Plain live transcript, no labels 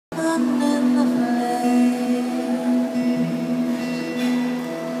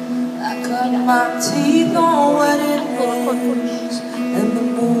and my teeth know what it means in the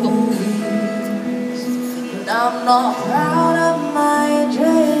movies. And I'm not proud of my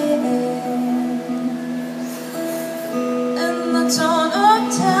dreams. In the dawn of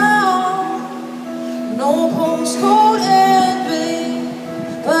town, no postcode envy,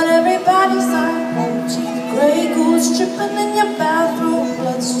 but everybody's like, oh, teeth, grey goose dripping in your bathroom,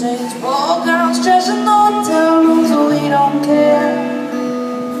 bloodstains, ball gowns, dressing on hotel rooms, so we don't care.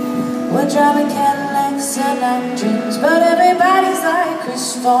 We're driving Cadillacs and our dreams, but everybody's like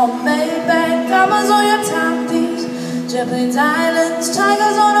crystal, Maybach, diamonds on your timepiece, Japanese islands,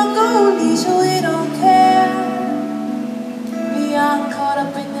 tigers on a gold leash, so we don't care. We aren't caught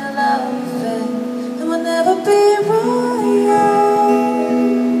up in your love affair, and we'll never be royals.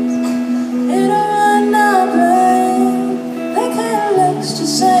 In a run out rain, they Cadillacs to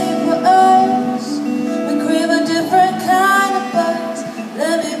save for us. We crave a different kind of buzz.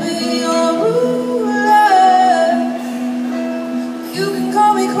 Let me be your ruler. You can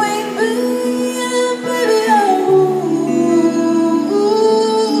call me Queen Bee, and baby I rule.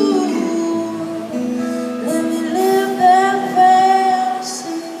 Let me live that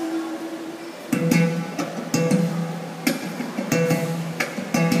fantasy.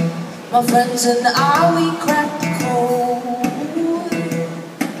 My friends and I, we crack the code.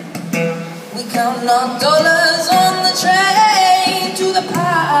 We count our dollars on the train to the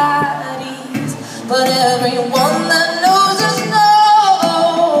parties, but everyone that knows us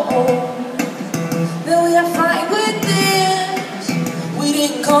knows that we are fine with this. We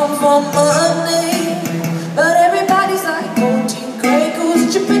didn't come for money, but everybody's like gold teeth, grey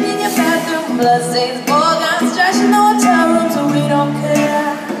goose dripping in your bathroom, bloodstains, ball gowns, trashing the hotel rooms, so we don't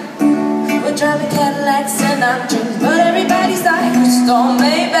care. We're driving Cadillacs and our dreams, but everybody's like crystal,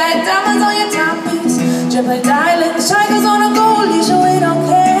 Maybach, diamonds on your timepiece, Japanese islands, tigers on a gold leash, so we don't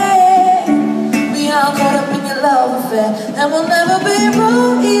care. We are caught up in your love affair, and we'll never be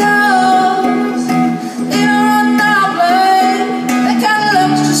royals. In a run-out plane, the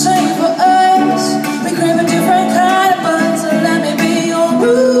Cadillacs just sing for us. We crave a different kind of buzz, so let me be your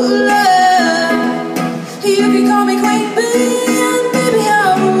ruler. You can call me Queen Bee, and baby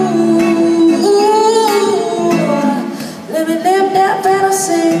I'll rule. Let me live that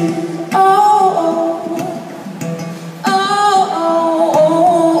fantasy. Oh, oh, oh,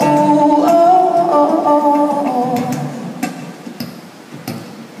 oh, oh, oh,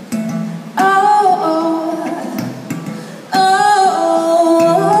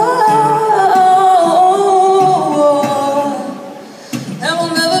 and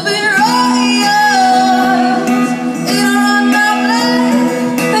we'll never be royals. In a run-out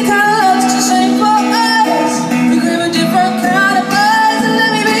plane, the Cadillacs just sing for us. We crave a different kind of buzz, and let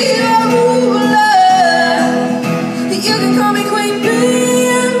me be your ruler. You can call me Queen Bee,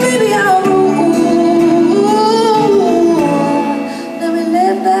 and baby I'll rule. Let me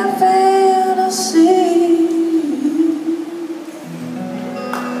live that fantasy.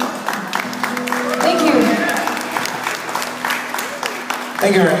 Thank you.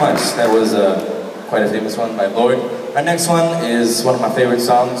 Thank you very much. That was quite a famous one by Lord. Our next one is one of my favorite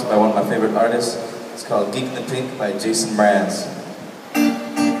songs by one of my favorite artists. It's called Geek in the Pink by Jason Mraz.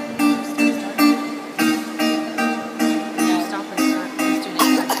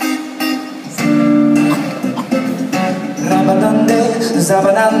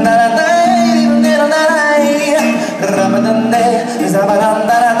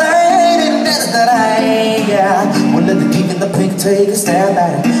 We'll let the geek in the pink take a stab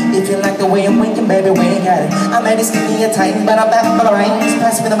at it. If you like the way I'm winking, baby, we ain't got it. I made it skinny and tight, but I'm back for the rings.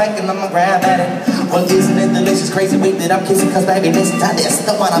 Pass me the mic and I'ma grab at it. Well, isn't it delicious, crazy week that I'm kissing? Cause baby, listen to this,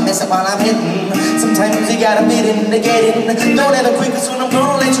 the one I'm missing while I'm hitting. Sometimes you gotta fit in to get in. Don't ever quick, soon I'm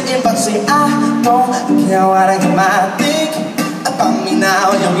gonna let you in. But see, I don't care what you might think about me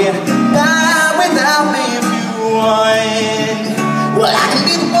now. You'll get by without me if you want. Well, I can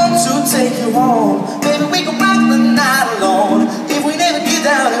be the one to take you home. Baby, we can rock the night alone. If we never get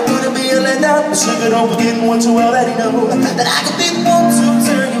down, it wouldn't be a letdown. But sugar, don't forget what you already know, that I can be the one to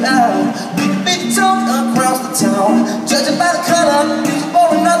turn you out. We can be the talk across the town. Judging by the color, music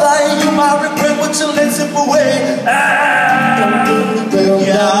for another, and you might regret what you let slip away.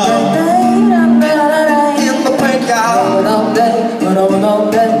 In the breakout.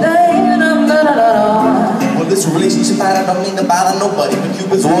 Well, this relationship, I don't mean to bother nobody, but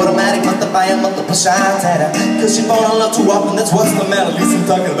Cupid's automatic, multiply and multiple shots at her. Cause she falling in love too often, that's what's the matter. At least I'm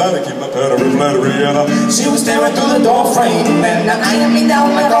talking about it, keep my battery flattery, she was staring through the door frame, and now eyeing me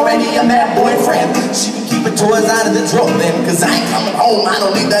down like already a bad boyfriend. She can keep her toys out of the drawer then, cause I ain't coming home, I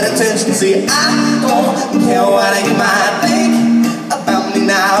don't need that attention. See, I don't care what you might think about me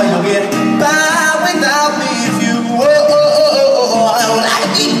now, you'll get by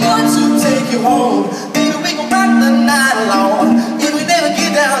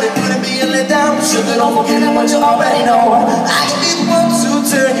don't forget what you already know. I can be the one to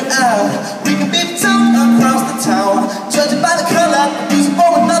turn you out. We can be told across the town. Judging by the color, using for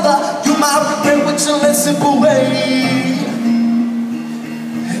another. You might regret what you let slip away.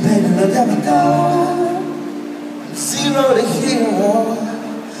 Hey baby, look at me go. 0 to hero.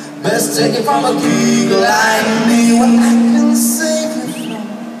 Best take it from a geek like me. When I can save you from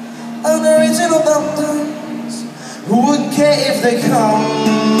unoriginal bumpers, who wouldn't care if they come?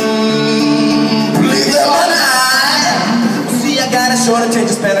 Believe them or not. See, I got a shorter change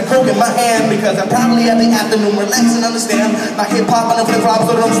of span, a coke in my hand, because I'm probably at the afternoon relax and understand. My hip-hop and the flip-flops,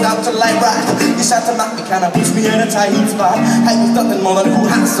 so don't stop till I rock. You shot to mock me, kinda puts me in a tight spot. I was nothing more than who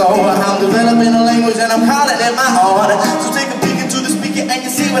I saw. I'm developing a language and I'm calling it my own. So take a peek into the speaker and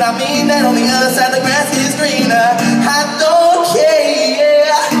you see what I mean. That on the other side the grass is greener. I don't care,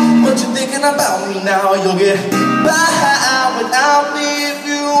 yeah, what you thinking about me now. You'll get by without me if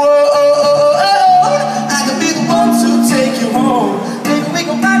you I can be the one to take you home. Maybe we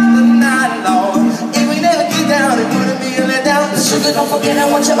can rock the night long. If we never get down, it wouldn't be a letdown. Sugar, don't forget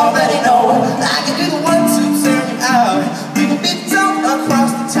what you already know. I can be the one to turn you out. We can be down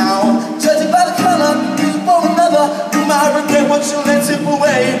across the town. Judging by the color, you for another. You might regret what you let slip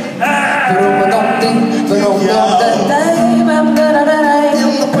away.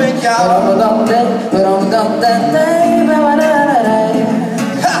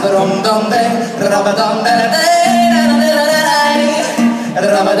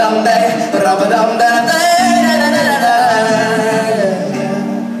 Ramadan day,